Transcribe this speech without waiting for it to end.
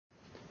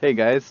Hey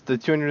guys, the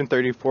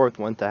 234th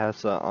went to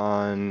Hasa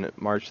on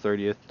March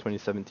 30th,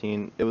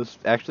 2017. It was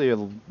actually a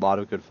lot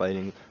of good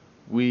fighting.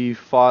 We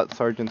fought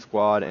Sergeant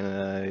Squad in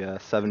a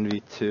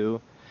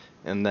 7v2,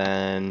 and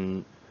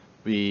then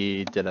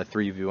we did a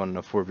 3v1 and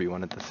a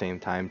 4v1 at the same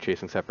time,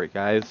 chasing separate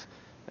guys.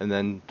 And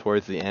then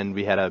towards the end,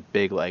 we had a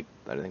big, I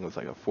think it was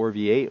like a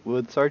 4v8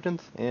 with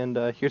Sergeants. And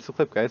here's the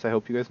clip, guys. I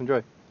hope you guys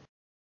enjoy.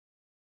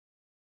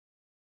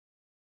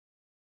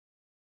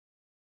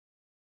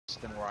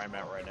 Than where I'm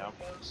at right now.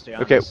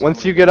 Okay,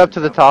 once you get up to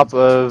the top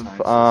of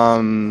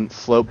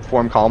slope,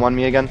 form column on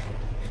me again.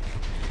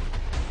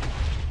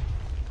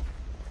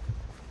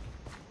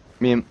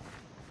 Meme,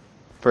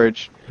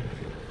 Furch,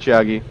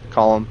 Chiagi,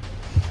 column.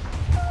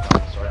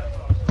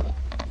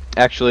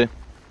 Actually,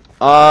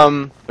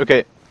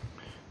 okay.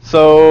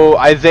 So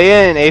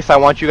Isaiah and Ace, I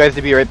want you guys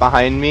to be right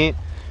behind me.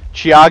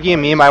 Chiagi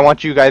and Meme, I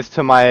want you guys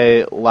to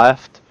my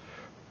left.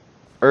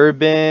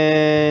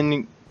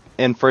 Urban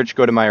and Furch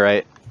go to my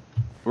right.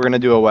 We're gonna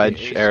do a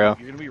wedge Ace, arrow.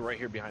 You're gonna be right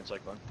here behind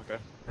Cyclone, okay?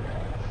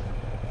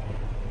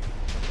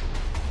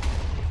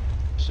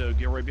 So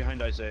get right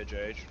behind Isaiah,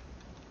 JH.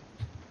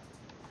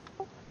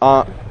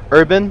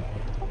 Urban,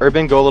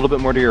 go a little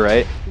bit more to your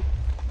right.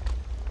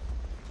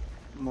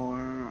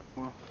 More.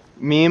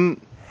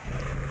 Meme,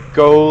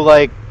 go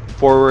like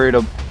forward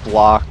a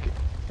block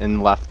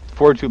and left.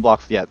 Forward 2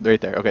 blocks, yeah,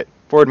 right there. Okay,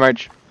 forward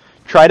march.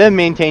 Try to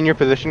maintain your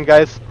position,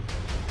 guys.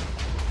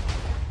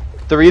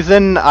 The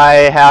reason I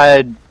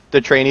had the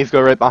trainees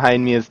go right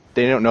behind me is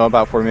they don't know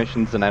about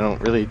formations, and I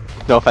don't really,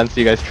 no offense to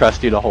you guys,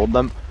 trust you to hold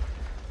them.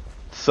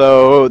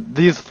 So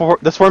this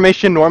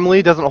formation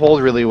normally doesn't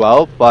hold really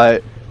well,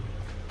 but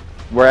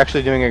we're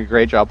actually doing a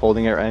great job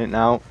holding it right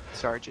now.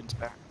 Sergeant's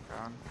back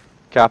on.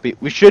 Copy.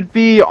 We should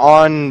be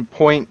on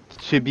point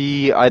to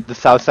be at the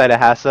south side of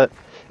Hasa.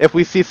 If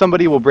we see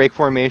somebody, we'll break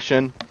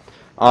formation.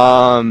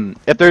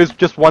 If there's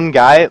just one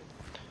guy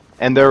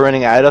and they're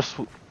running at us,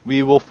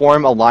 we will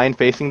form a line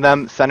facing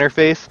them, center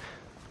face.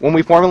 When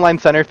we form a line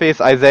center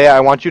face, Isaiah, I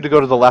want you to go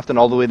to the left and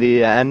all the way to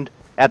the end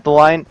at the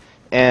line,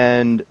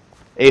 and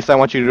Ace, I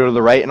want you to go to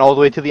the right and all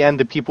the way to the end.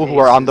 The people who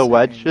are on the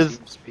wedges,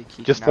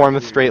 just form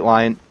a straight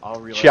line.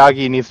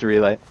 Chiagi needs to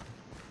relay.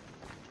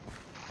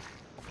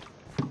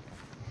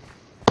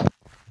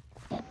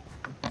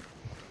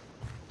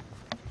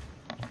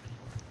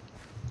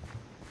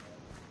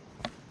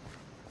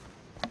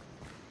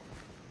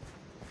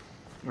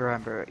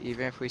 Remember,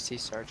 even if we see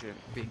Sergeant,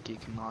 Binky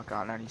can lock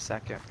on any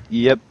second.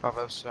 Yep.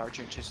 Although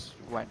Sergeant just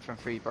went from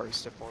 3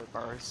 bars to 4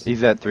 bars.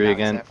 He's at 3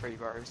 again. He's at 3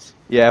 bars.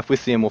 Yeah, if we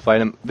see him, we'll fight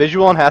him.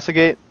 Visual on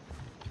Hasagate.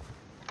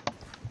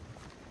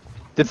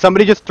 Did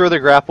somebody just throw the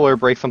grapple or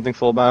break something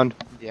soulbound?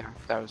 Yeah,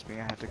 that was me.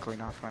 I had to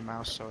clean off my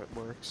mouse so it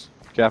works.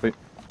 Copy.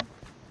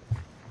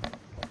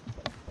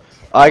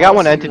 I got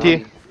one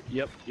entity.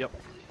 Yep.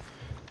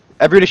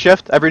 Everybody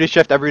shift.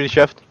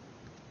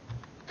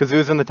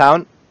 Kazoo's in the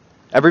town.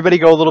 Everybody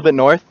go a little bit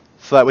north,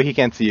 so that way he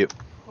can't see you.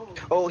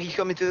 Oh, he's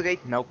coming to the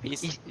gate. Nope,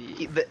 he's...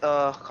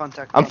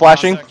 Contact. I'm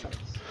flashing.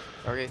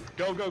 Okay.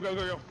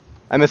 Go.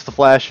 I missed the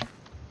flash.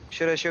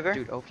 Should I sugar?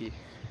 Dude, OP.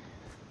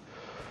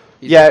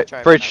 Yeah,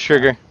 Furch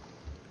trigger.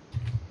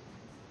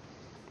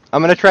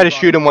 I'm gonna try to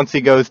shoot him once he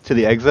goes to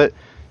the exit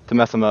to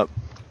mess him up.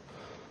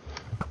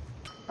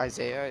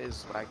 Isaiah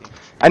is lagging.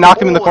 I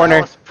knocked him in the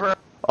corner.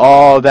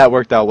 Oh, that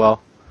worked out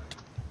well.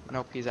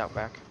 Nope, he's out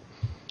back.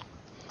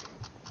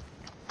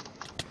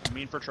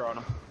 Mean for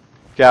Toronto.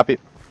 Copy.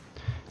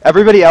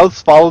 Everybody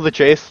else follow the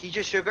chase. He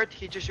just sugared.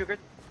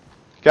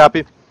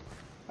 Copy.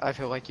 I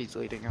feel like he's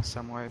leading us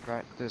somewhere,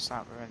 but there's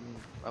not really...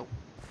 Oh.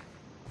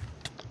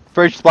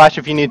 Furch splash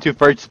if you need to.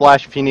 Furch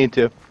splash if you need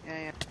to.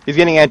 Yeah. He's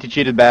getting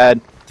anti-cheated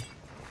bad.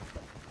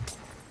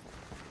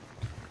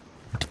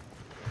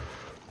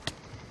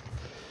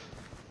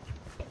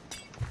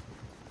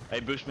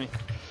 Hey, boost me.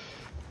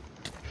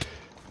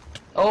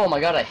 Oh my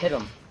god, I hit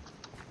him.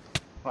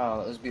 Wow,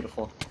 that was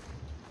beautiful.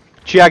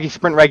 Chiagi,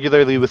 sprint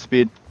regularly with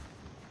speed.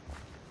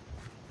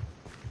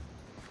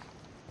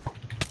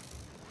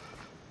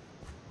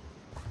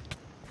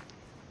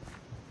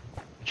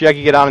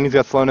 Chiagi, get on him. He's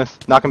got slowness.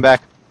 Knock him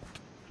back.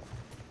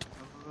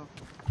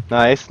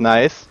 Nice.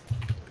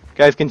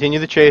 Guys, continue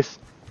the chase.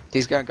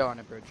 He's gonna go on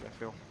a bridge, I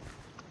feel.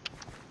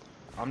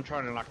 I'm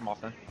trying to knock him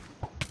off then.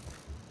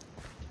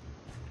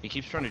 He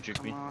keeps trying to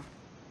juke me.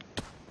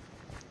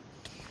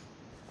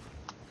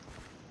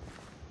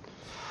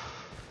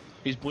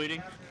 He's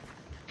bleeding.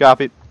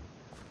 Copy.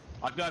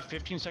 I've got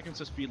 15 seconds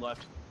of speed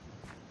left.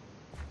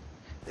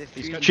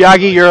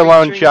 Chiagi, you're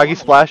alone. Chiagi,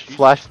 splash.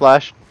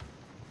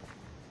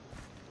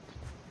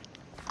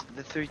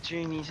 The 3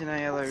 trainees and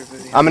IL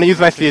everybody. I'm gonna use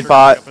my speed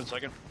pot.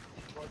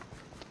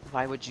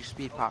 Why would you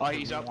speed pop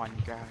he's from up. one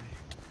guy?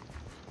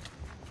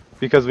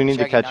 Because we need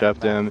to Chiagi, catch knock up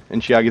him to back. him,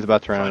 and Chiagi's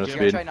about to run out of He's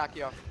gonna speed. try to knock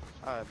you off.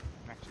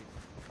 Actually.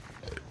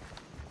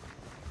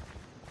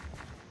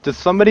 Does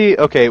somebody...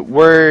 Okay,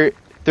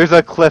 there's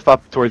a cliff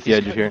up towards the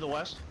edge of here. To the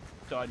west?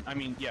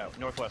 Yeah,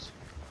 northwest.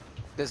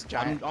 This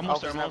giant... I'm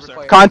almost there.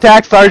 player.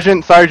 Contact,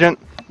 Sergeant.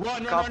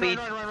 Run. Copy.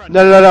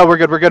 No, we're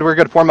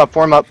good. Form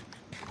up.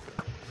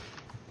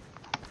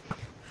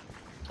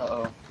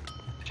 Uh-oh.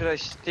 Should I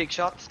take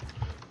shots?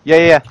 Yeah,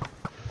 yeah, yeah.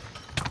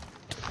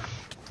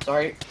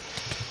 Sorry.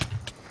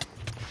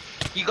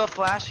 You got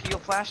flashed? You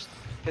got flashed?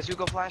 Guess you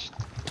got flashed?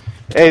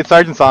 Hey,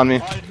 Sergeant's on me.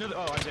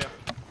 Oh, Isaiah.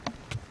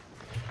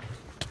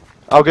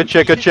 Oh, good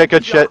shit, good shit,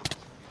 good shit.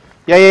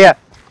 Yeah, yeah, yeah.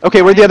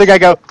 Okay, where'd the other guy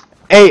go?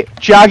 Hey,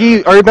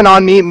 Chiagi, Urban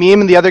on me. Me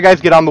and the other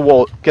guys get on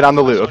the get on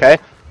the loot, okay?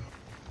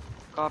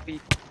 Copy.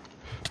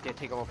 Yeah,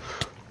 take off.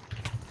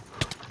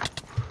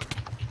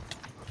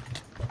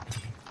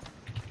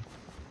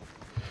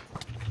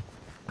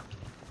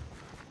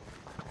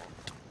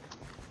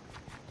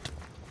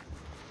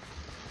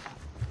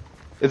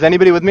 Is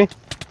anybody with me?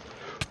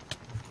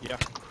 Yeah.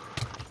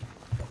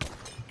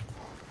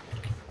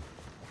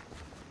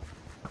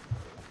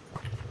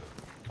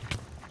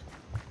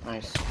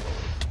 Nice.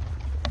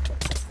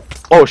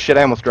 Oh shit,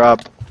 I almost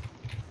dropped.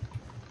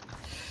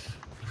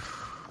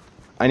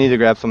 I need to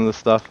grab some of this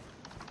stuff.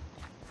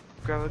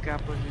 Grab a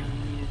gap if you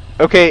need.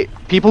 Okay,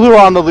 people who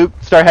are on the loot,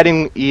 start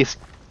heading east.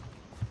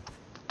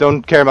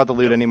 Don't care about the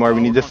loot anymore,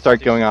 we need to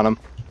start going on them.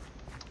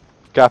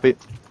 Copy.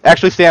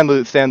 Actually, stay on the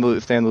loot, stay on the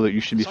loot, stay on the loot, you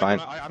should be fine.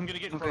 I'm gonna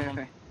get in Okay, front of him.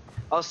 okay.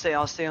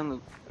 I'll stay on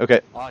loop. Okay,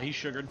 He's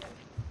sugared.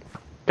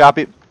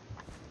 copy.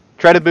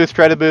 Try to boost,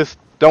 try to boost.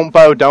 Don't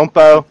bow, don't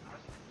bow.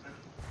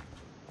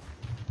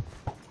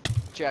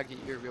 Jaggy,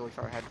 you're really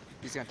far ahead.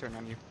 He's gonna turn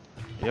on you.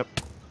 Yep.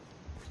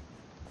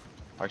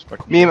 I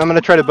expect Meme, I'm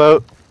gonna try to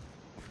boat.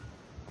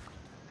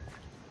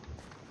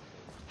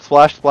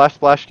 Splash, splash,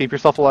 splash, keep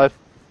yourself alive.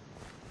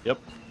 Yep.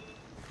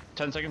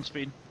 10-second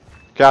speed.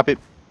 Copy,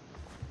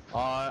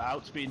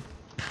 Outspeed.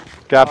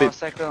 copy.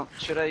 Cyclone,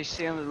 should I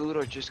stay on the loot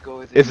or just go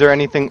with it? Is there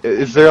anything,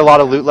 is there a lot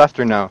of loot left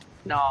or no?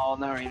 No,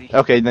 not really.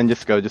 Okay, then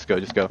just go, just go,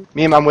 just go.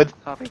 Meme, I'm with.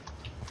 Copy.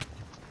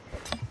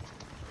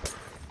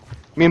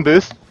 Meme,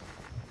 boost.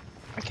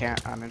 I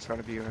can't. I'm in front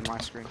of you in my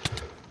screen.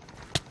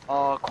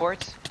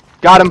 Quartz?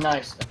 Got him.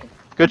 Nice. Okay.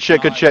 Good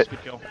shit, good Nice, shit.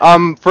 good kill.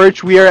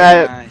 Furch, we are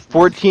at Nice.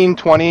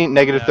 1420,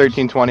 negative Yes.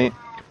 1320.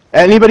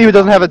 Anybody who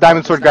doesn't have a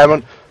diamond sword, grab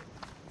one.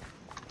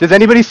 Does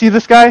anybody see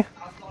this guy?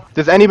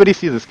 Does anybody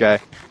see this guy?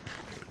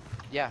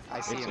 Yeah, I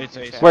see him. it's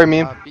in Ace. chat. Where,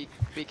 meme?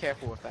 Be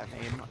careful with that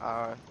name.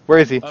 Where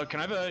is he? Can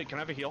I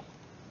have a heal?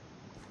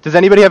 Does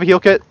anybody have a heal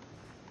kit?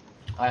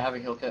 I have a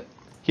heal kit.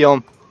 Heal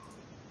him.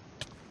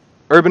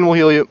 Urban will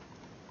heal you.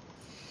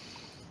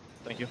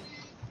 Thank you.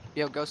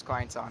 Yo, Ghost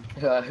Client's on.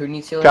 Who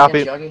needs healing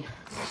Copy. again,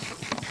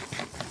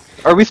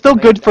 Joggy? Are we still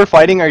good for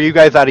fighting? Or are you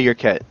guys out of your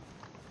kit?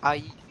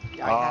 I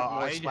have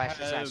more I splashes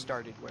than I have-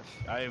 started with.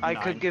 I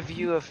could give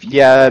you a few.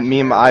 Yeah, flashes,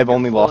 meme, but I I've have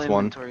only full lost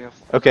one. inventory of-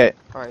 Okay,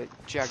 Alright,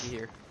 Jaggy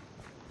here.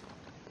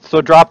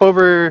 so drop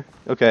over.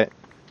 Okay.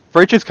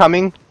 Furch is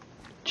coming.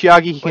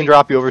 Chiagi, he can Wait,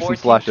 drop you over some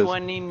splashes.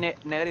 1420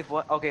 negative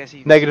what? Okay, I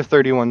see. Negative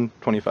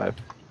 3125.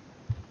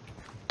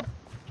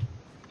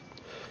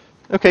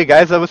 Okay,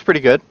 guys, that was pretty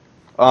good.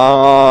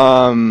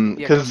 Yeah,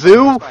 Ghost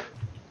Kazoo? Client.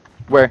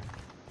 Where?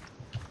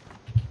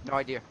 No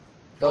idea.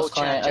 Ghost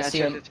Client, I chat, see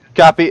chat, him chat.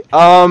 Copy.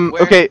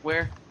 Where? Okay,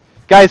 Where?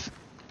 guys,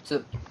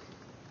 to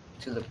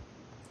the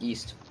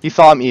east. he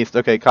saw him east.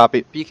 Okay,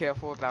 copy. Be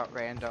careful about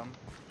random.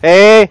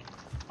 Hey!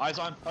 Eyes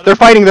on. They're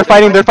fighting, they're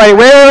fighting, they're fighting.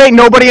 Wait, wait, wait!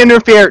 Nobody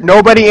interfere!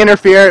 Nobody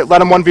interfere! Let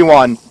them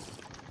 1v1.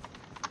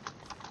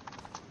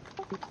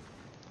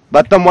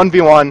 Let them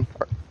 1v1.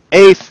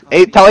 Ace!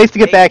 Tell Ace to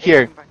get back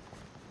here.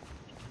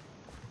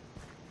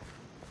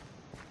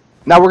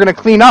 Now we're gonna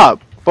clean up,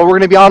 but we're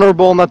gonna be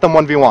honorable and let them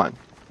 1v1.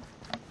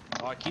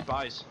 Keep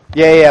eyes.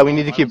 Yeah, yeah, we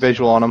need to keep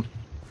visual on them.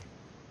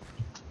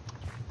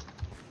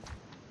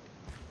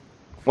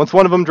 Once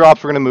one of them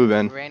drops, we're gonna move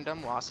in.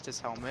 Random lost his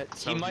helmet,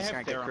 so He might he's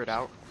have gonna get crit Theros.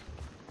 out.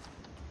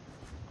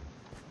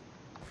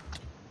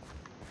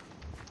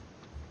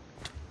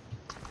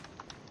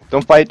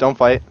 Don't fight, don't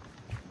fight.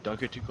 Don't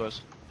get too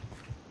close.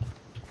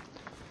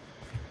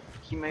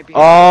 He might be.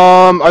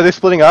 Are they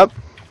splitting up?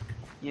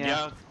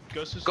 Yeah.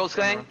 Ghost is. Ghost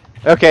Gang?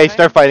 Okay,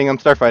 start fighting them,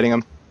 start fighting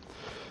them.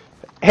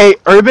 Hey,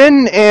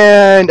 Urban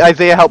and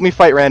Isaiah, help me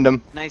fight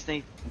random. Nice,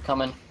 Nate. I'm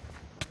coming.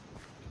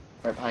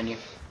 Right behind you.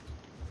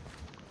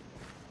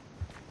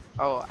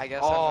 Oh, I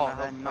guess Oh, I'm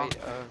gonna then help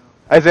fight,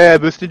 Isaiah, I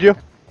boosted you.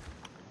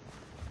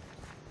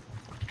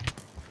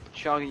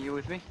 Shoggy, you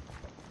with me?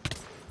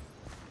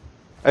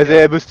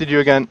 Isaiah, I boosted you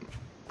again.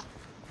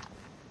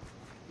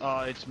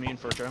 It's me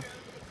and Furcho.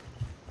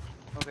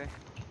 Okay.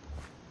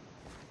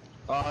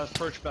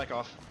 Furch, back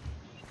off.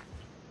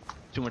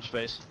 Too much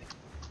space.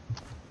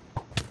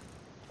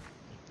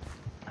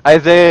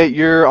 Isaiah,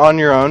 you're on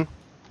your own.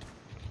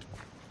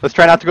 Let's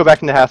try not to go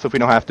back into Hasa if we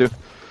don't have to.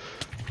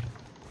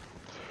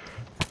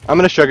 I'm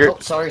gonna sugar. Oh,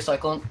 sorry,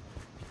 Cyclone.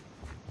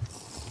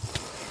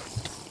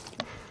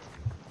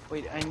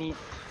 Wait, I need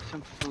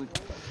some food.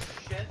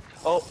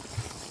 Oh,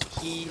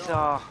 he's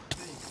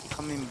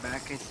coming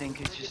back. I think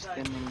he's just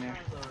standing there.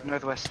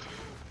 Northwest.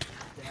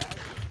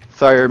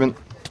 Sorry, Urban.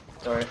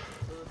 Sorry.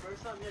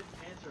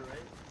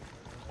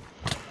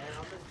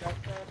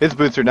 His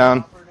boots are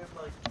down.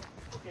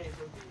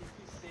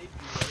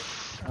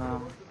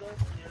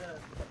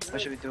 What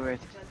should we do it?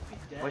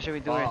 What should we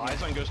do it?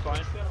 Eyes on Ghost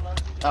Client.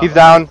 Oh, He's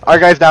down. Our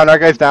guy's down. Our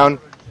guy's down.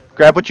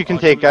 Grab what you can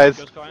take, guys.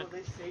 Ghost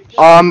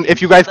guy?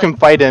 If you guys can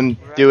fight him,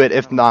 do it.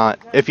 If not,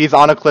 if he's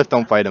on a cliff,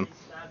 don't fight him.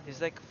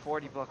 He's like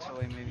 40 blocks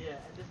away, maybe.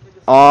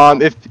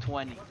 If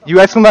 20. you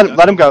guys can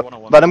let him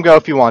go. Let him go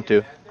if you want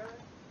to.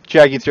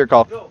 Shaggy, it's your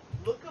call.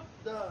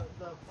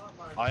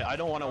 I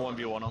don't want to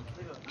 1v1 him.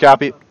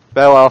 Copy.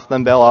 Bail out,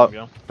 then bail out.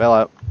 There we go. Bail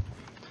out.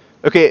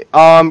 Okay,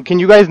 can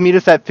you guys meet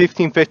us at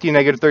 1550,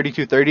 negative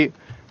 3230?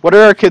 What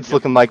are our kids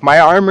looking like? My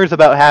armor's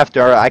about half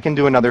dar. I can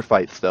do another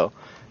fight still.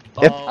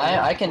 If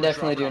I can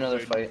definitely do another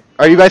fight.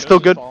 Are you guys still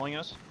Ghost is good? following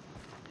us?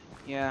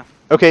 Yeah.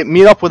 Okay,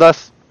 meet up with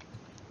us.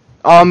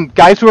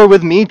 Guys who are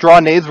with me, draw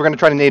nades. We're gonna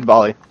try to nade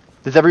volley.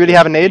 Does everybody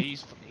have a nade?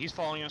 He's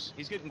following us.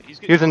 He's getting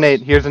Here's a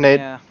nade. Here's a nade.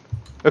 Yeah.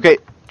 Okay,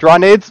 draw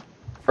nades.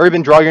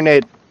 Urban, draw your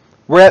nade.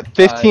 We're at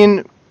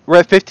 15. We're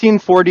at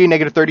 1540,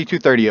 negative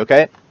 3230.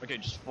 Okay. Okay,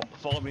 just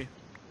follow me.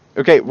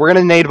 Okay, we're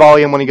gonna nade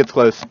volley him when he gets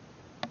close.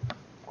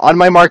 On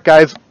my mark,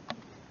 guys.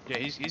 Yeah,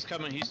 he's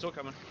coming. He's still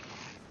coming.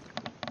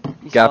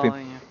 He's Copy.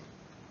 following you.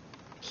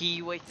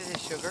 He wasted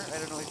his sugar. I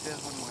don't know if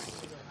there's one more.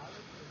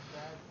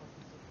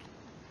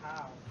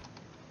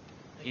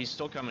 He's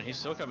still coming. He's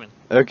still coming.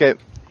 Okay. All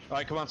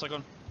right, come on,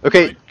 Cyclone.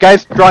 Okay,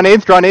 guys, draw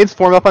nades. Draw nades.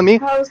 Form up on me.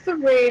 How's the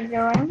raid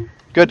going?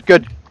 Good,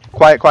 good.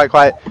 Quiet, quiet,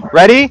 quiet.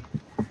 Ready?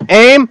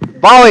 Aim.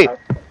 Volley.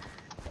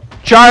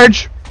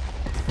 Charge.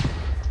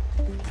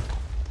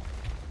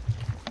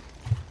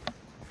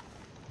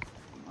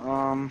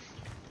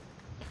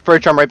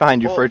 Furch, I'm right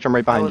behind you. Oh, Furch, I'm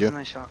right that behind was you. a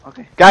nice shot.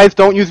 Okay. Guys,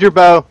 don't use your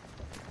bow.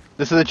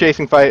 This is a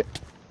chasing fight.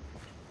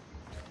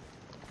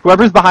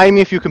 Whoever's behind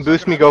me, if you can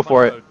boost me, go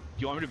for it. Do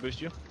you want me to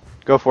boost you?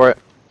 Go for it.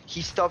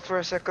 He stopped for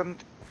a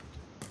second.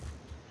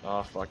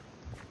 Oh, fuck.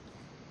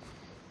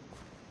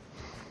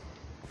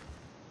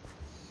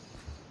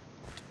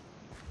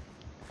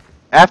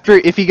 After,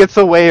 if he gets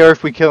away or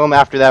if we kill him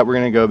after that, we're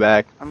gonna go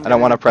back. I don't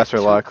want to press our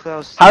too luck.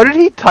 close. How did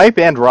he type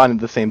and run at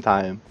the same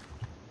time?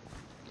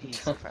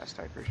 He's a fast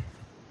typer.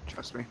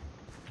 Trust me.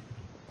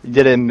 He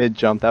did it in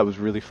mid-jump. That was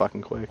really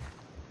fucking quick.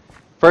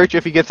 Furch,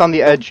 if he gets on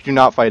the edge, do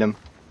not fight him.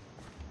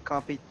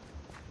 Copy.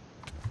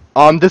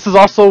 This is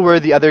also where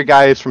the other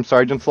guys from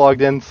Sergeant's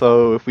logged in,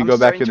 so if we go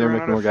back here, there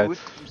make more guys.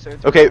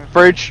 Okay,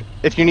 Furch,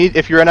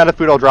 if you run out of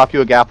food, I'll drop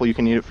you a gapple. You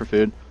can eat it for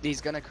food.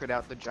 He's gonna crit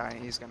out the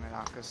giant. He's gonna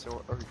knock us,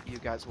 or you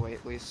guys wait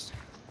at least.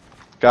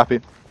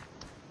 Copy.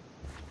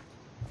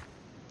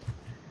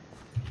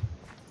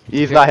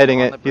 He's not hitting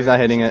it. He's not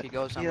hitting it. He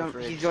goes on the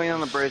bridge. He's going on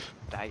the bridge.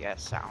 I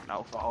guess sound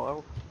no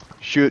follow.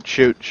 Shoot,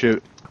 shoot,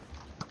 shoot.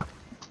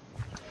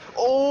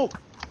 Oh!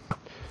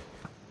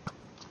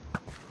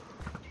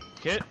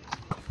 Hit.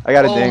 I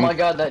got a Oh ding. my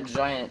god, that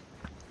giant.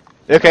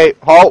 Okay,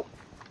 halt.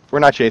 We're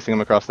not chasing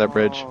him across that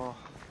bridge. Oh.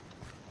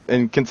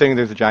 And considering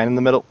there's a giant in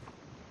the middle.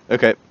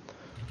 Okay.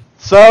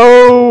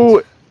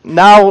 So,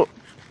 now,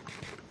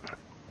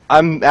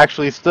 I'm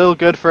actually still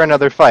good for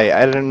another fight.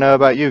 I didn't know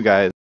about you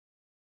guys.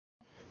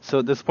 So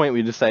at this point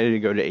we decided to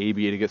go to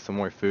AB to get some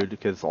more food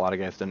because a lot of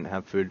guys didn't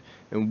have food.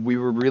 And we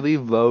were really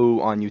low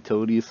on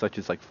utilities such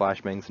as like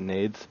flashbangs and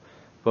nades.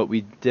 But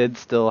we did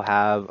still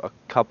have a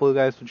couple of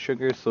guys with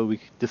sugar, so we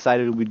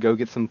decided we'd go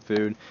get some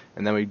food,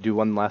 and then we'd do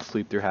one last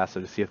sweep through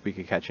Hasa to see if we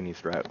could catch any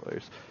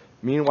stragglers.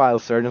 Meanwhile,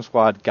 Sergeant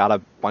Squad got a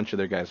bunch of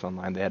their guys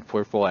online. They had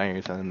 4 full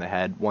irons, and then they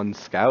had 1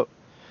 scout.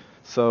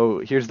 So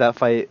here's that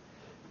fight.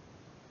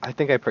 I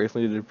think I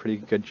personally did a pretty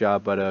good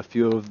job, but a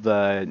few of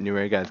the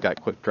newer guys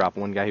got quick drop.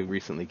 One guy who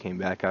recently came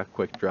back got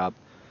quick drop.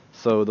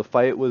 So the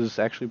fight was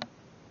actually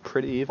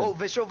pretty even. Oh,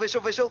 visual,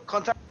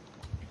 contact.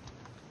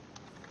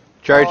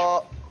 Charge.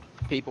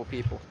 People.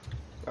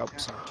 Oh,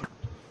 sorry.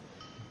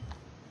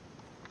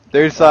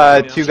 There's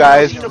 2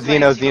 guys.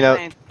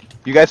 Zeno.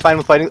 You guys fine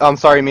with fighting? I'm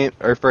sorry, me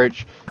or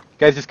Furch.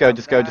 Guys, just go.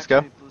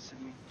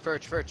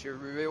 Furch, you're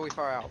really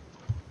far out.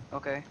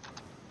 Okay.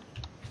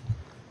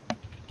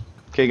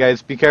 Okay,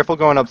 guys, be careful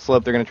going up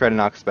slope. They're gonna try to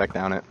knock us back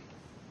down it.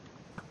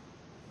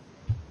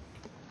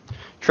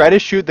 Try to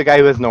shoot the guy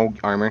who has no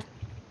armor.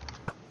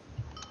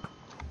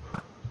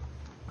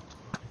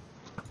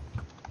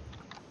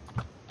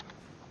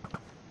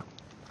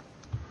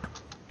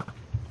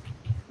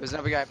 There's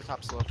another guy at the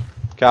top slope.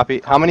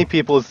 Copy. How many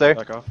people is there?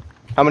 Back off.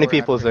 How many Or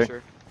people is I'm there?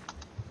 pretty sure.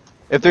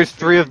 If there's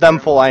 3 of them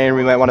full iron,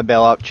 we might want to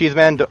bail out. Cheese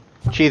man,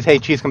 Cheese, hey,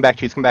 Cheese, come back.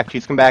 Cheese, come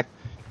back.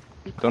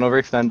 Don't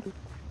overextend.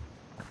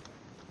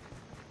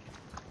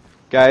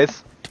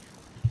 Guys,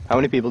 how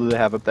many people do they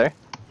have up there?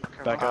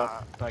 Back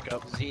up.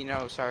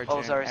 Zeno, Sergeant.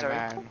 Oh, sorry. and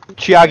then-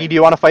 Chiagi, do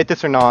you want to fight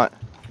this or not?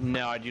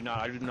 No, I do not.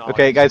 I do not.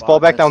 Okay, like guys, this fall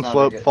spot. back down That's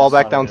slope. not a good- Fall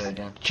that's back not a down.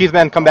 good idea. Cheese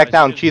man, come Oh, back I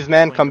down. should Cheese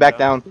man, come back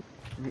down.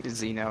 down.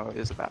 Zeno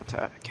is about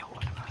to kill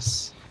one of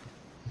us.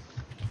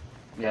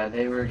 Yeah,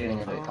 they were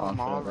getting a bit Oh,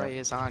 confident. Malray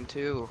is on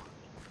too.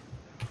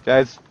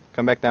 Guys,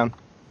 come back down.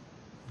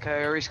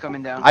 Coyote's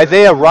coming down.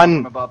 Isaiah, From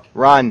run. above.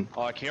 Run.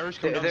 Carriers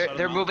come down the side of the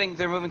They're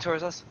mountain. moving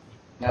towards us.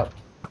 Yep.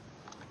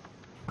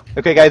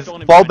 Okay, guys, Don't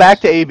fall behind back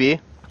us. to AB.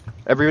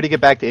 Everybody get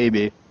back to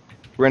AB.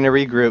 We're gonna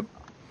regroup.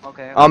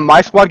 Okay.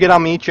 My squad get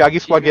on me. Chiagi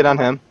squad get on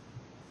him.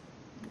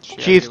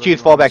 Cheese,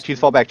 fall back.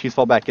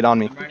 Get on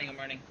me. I'm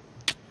running.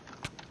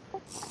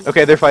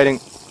 Okay, they're fighting.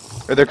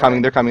 Or they're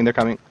coming, they're coming, they're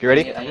coming. You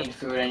ready? I need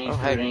food, I need Oh, food,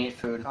 hey. I need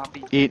food.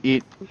 Copy.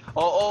 Eat.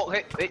 Oh,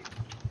 hey, wait.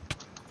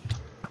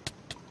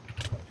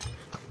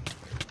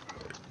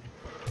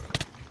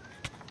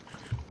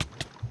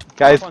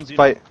 Guys, Hop on Zeno.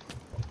 fight.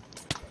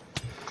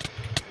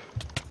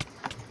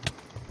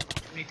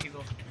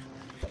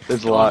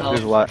 There's a lot,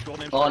 there's a lot. Gold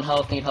name Low on first.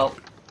 health, need help.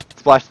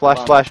 Splash.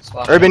 Splash.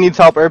 Urban needs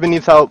help, Urban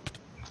needs help.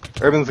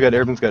 Urban's good.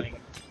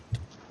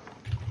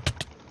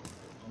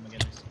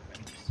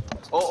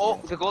 Oh,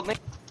 the gold name.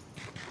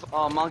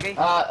 Oh, monkey.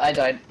 I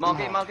died.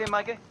 Monkey.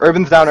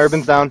 Urban's down.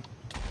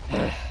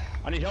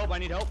 I need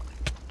help.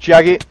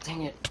 Chiagi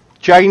Dang it.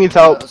 needs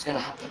That help. was gonna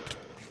happen.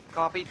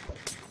 Copy.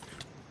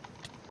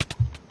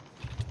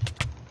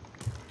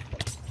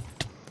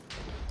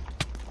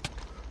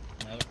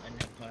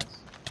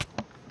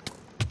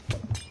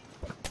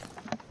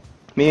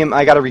 Meme,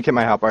 I gotta rekit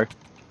my hotbar.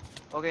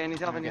 Okay, I need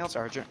help.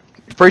 Sergeant.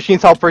 First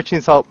needs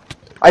help.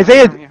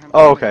 Isaiah! I'm here.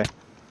 Oh, okay.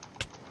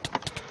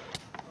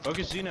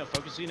 Focus Zeno.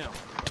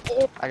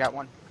 I got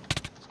one.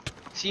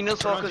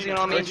 Xeno's focusing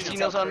on me.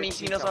 Xeno's on me.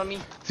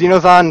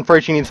 Zeno's on.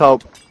 Furchy needs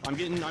help. I'm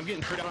getting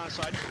crit down on the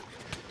side.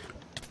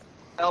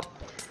 Help.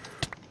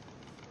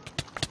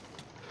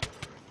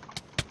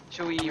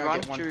 Should we gonna run?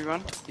 get one. Should we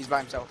run? He's by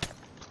himself.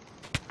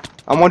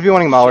 I'm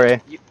 1v1ing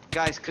Mallory.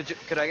 Guys, could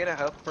I get a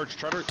help? Perch,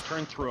 try to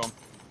turn through him.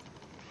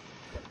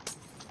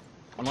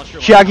 Unless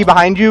you're Chiagi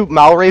behind you.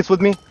 Mallory's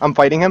with me. I'm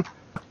fighting him.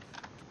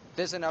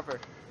 There's another.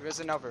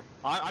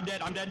 I'm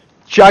dead.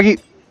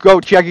 Chiagi,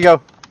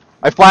 go.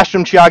 I flashed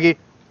him, Chiagi.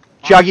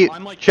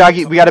 I'm like-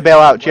 Chiagi, we gotta bail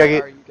out, Where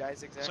Chiagi. are you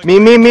guys exactly?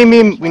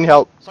 Me. We need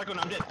help. Psycho,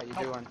 I'm dead. How you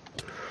Help. doing?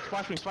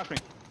 Splash me.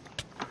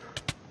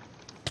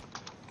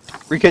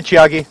 Rekit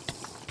Chiagi.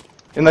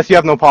 Unless you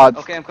have no pods.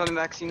 Okay, I'm coming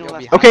back. Xeno You'll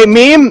left. be Okay,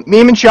 Meme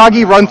and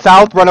Chiagi run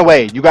south, run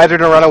away. You guys are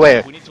gonna run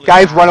away.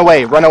 Guys, run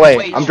away.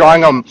 Wait, I'm should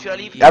drawing I them. leave- Should I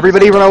leave?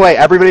 Everybody run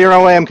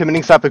away. I'm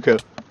committing seppuku.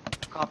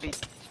 Copy.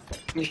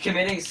 You're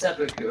committing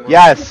seppuku.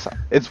 Yes,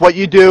 it's what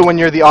you do when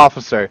you're the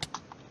officer.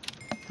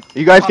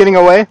 You guys getting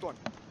away?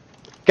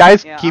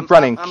 Guys, Yeah, keep I'm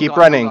running. gone, Keep I'm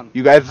running. gone.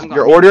 You guys, I'm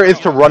your gone. order is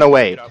to run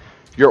away. Get up.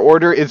 Your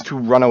order is to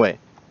run away.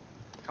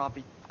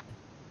 Copy.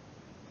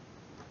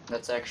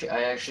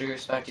 I actually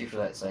respect you for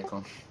that,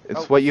 Cyclone.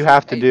 It's Oh, what you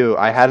have to hey, do.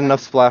 I had enough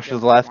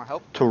splashes left Want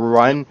help? to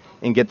run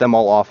and get them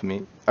all off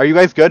me. Are you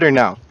guys good or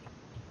no?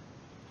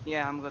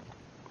 Yeah, I'm good.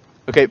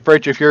 Okay,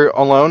 Birch, if you're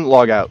alone,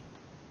 log out.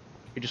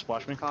 You just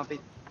splash me. Copy.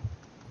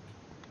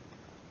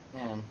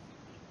 Man.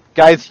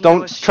 Guys, He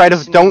don't was try to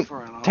chasing me don't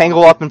for a long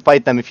tangle time. up and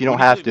fight them if you don't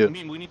have to.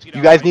 We need to get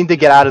You out, guys right? need to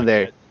get out of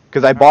there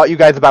because I bought you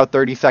guys about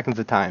 30 seconds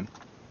of time.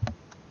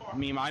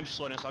 Meme, I'm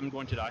slowness. I'm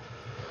going to die.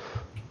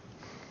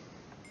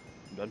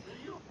 I'm dead.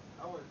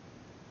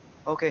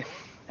 Okay,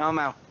 I'm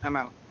out.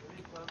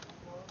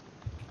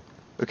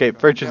 Okay,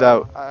 Birch is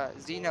Yo, out.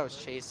 Zeno's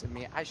chasing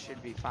me. I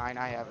should be fine.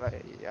 I have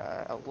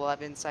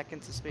 11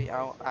 seconds to speed.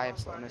 Oh, I have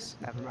slowness.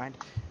 Never mind.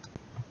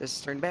 This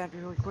is turned bad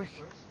really quick.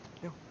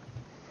 Yo.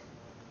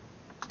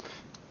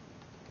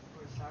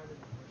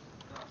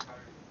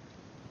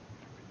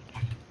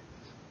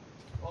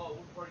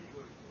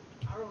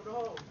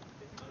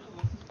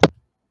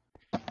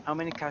 How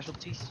many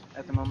casualties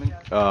at the moment?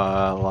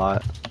 A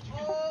lot.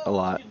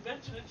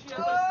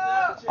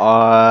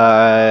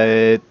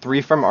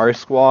 3 from our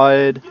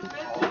squad.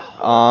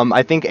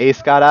 I think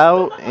Ace got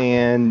out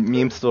and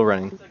Meme's still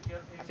running.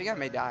 I think I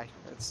may die.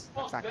 That's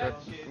not good.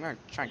 I'm gonna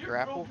try and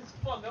grapple.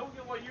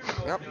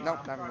 Nope,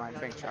 never mind.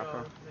 Thanks,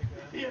 Chopper.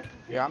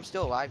 Yeah, I'm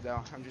still alive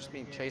though. I'm just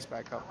being chased by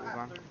a couple of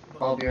them.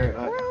 I'll be right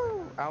back.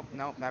 Oh,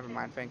 nope, never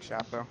mind. Thanks,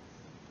 Chapo.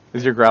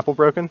 Is your grapple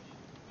broken?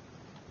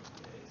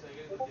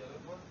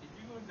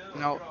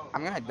 No,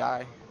 I'm gonna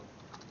die.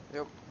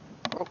 Yep.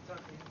 Oh.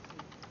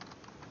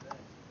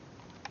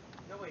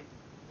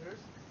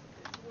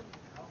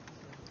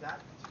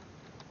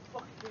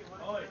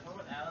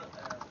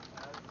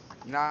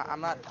 Nah,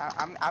 I'm not.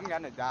 I'm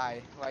gonna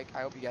die. Like,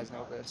 I hope you guys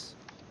know this.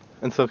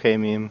 It's okay,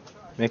 Meme.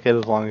 Make it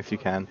as long as you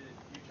can.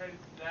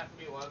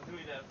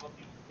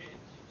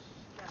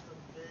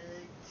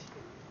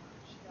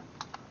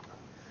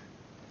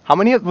 How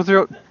many was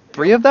there?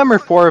 3 of them or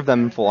 4 of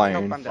them in full Nope,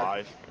 iron? I'm dead.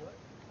 5.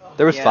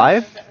 There was Yeah.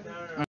 5?